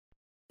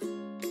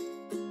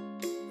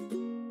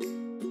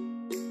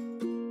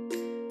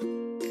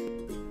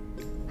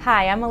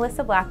Hi, I'm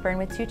Melissa Blackburn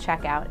with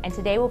 2Checkout, and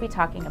today we'll be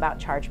talking about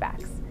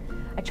chargebacks.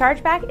 A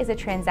chargeback is a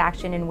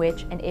transaction in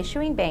which an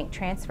issuing bank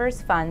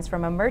transfers funds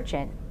from a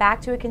merchant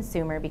back to a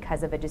consumer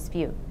because of a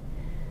dispute.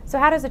 So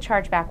how does a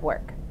chargeback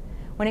work?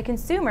 When a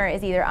consumer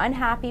is either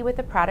unhappy with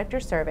a product or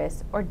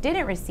service or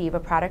didn't receive a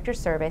product or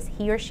service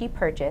he or she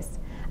purchased,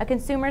 a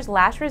consumer's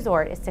last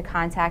resort is to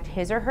contact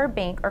his or her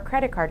bank or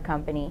credit card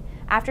company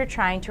after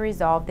trying to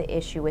resolve the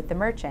issue with the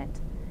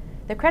merchant.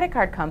 The credit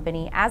card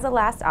company, as a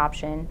last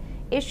option,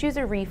 issues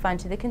a refund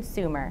to the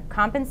consumer,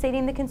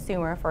 compensating the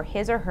consumer for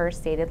his or her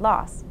stated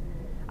loss.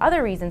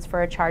 Other reasons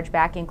for a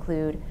chargeback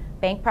include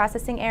bank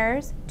processing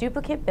errors,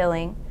 duplicate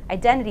billing,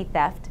 identity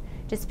theft,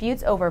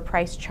 disputes over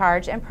price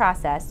charged and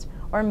processed,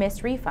 or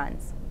missed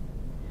refunds.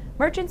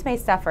 Merchants may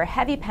suffer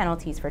heavy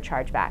penalties for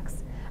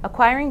chargebacks.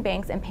 Acquiring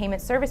banks and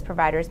payment service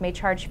providers may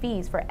charge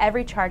fees for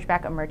every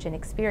chargeback a merchant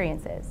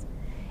experiences.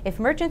 If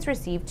merchants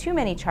receive too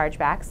many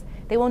chargebacks,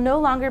 they will no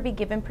longer be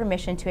given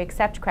permission to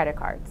accept credit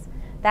cards.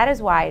 That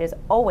is why it is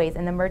always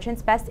in the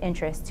merchant's best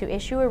interest to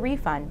issue a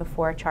refund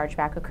before a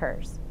chargeback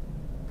occurs.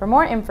 For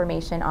more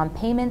information on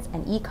payments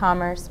and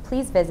e-commerce,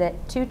 please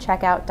visit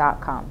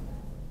 2checkout.com.